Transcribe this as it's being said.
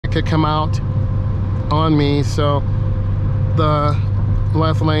could come out on me, so the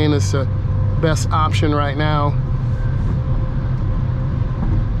left lane is the best option right now.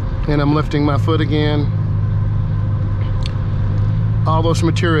 And I'm lifting my foot again. All those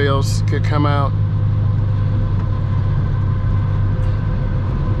materials could come out.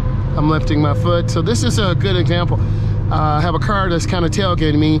 I'm lifting my foot. So this is a good example. I have a car that's kind of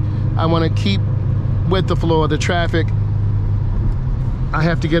tailgating me. I want to keep with the flow of the traffic. I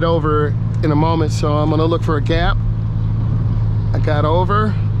have to get over in a moment, so I'm gonna look for a gap. I got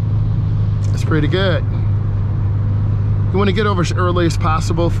over. That's pretty good. You want to get over as early as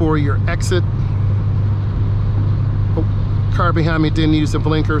possible for your exit. Oh, car behind me didn't use the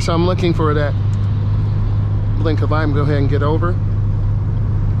blinker, so I'm looking for that blink of light and go ahead and get over.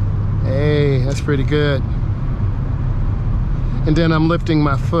 Hey, that's pretty good. And then I'm lifting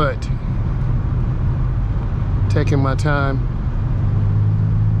my foot, taking my time.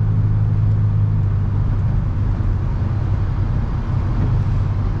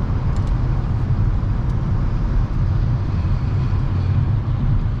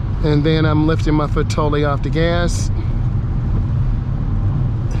 And then I'm lifting my foot totally off the gas.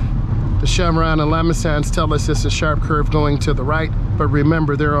 The chevron alignment signs tell us it's a sharp curve going to the right, but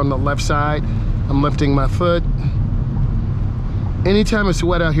remember they're on the left side. I'm lifting my foot. Anytime it's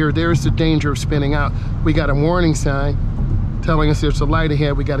wet out here, there's the danger of spinning out. We got a warning sign telling us there's a light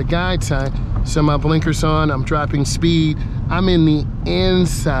ahead. We got a guide sign. So my blinker's on, I'm dropping speed. I'm in the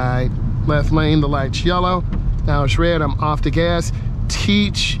inside left lane, the light's yellow. Now it's red, I'm off the gas.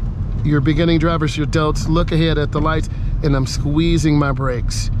 Teach your beginning drivers, your adults, look ahead at the lights, and I'm squeezing my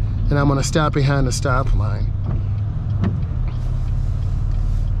brakes. And I'm gonna stop behind the stop line.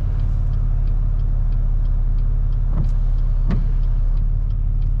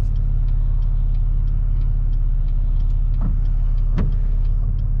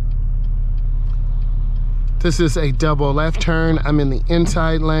 This is a double left turn. I'm in the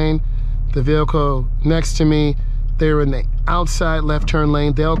inside lane. The vehicle next to me, they're in the outside left turn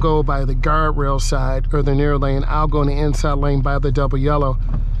lane. They'll go by the guardrail side or the near lane. I'll go in the inside lane by the double yellow.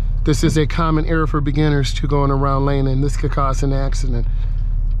 This is a common error for beginners to go in a round lane, and this could cause an accident.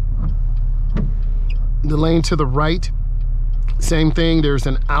 The lane to the right, same thing. There's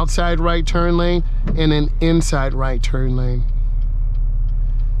an outside right turn lane and an inside right turn lane.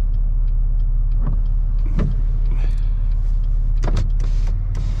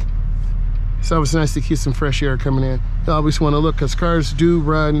 It's always nice to keep some fresh air coming in. You always want to look because cars do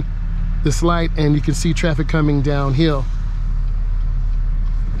run this light and you can see traffic coming downhill.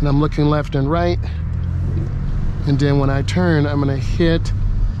 And I'm looking left and right. And then when I turn, I'm gonna hit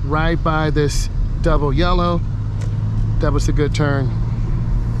right by this double yellow. That was a good turn.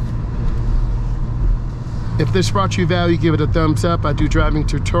 If this brought you value, give it a thumbs up. I do driving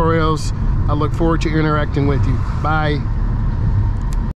tutorials. I look forward to interacting with you. Bye.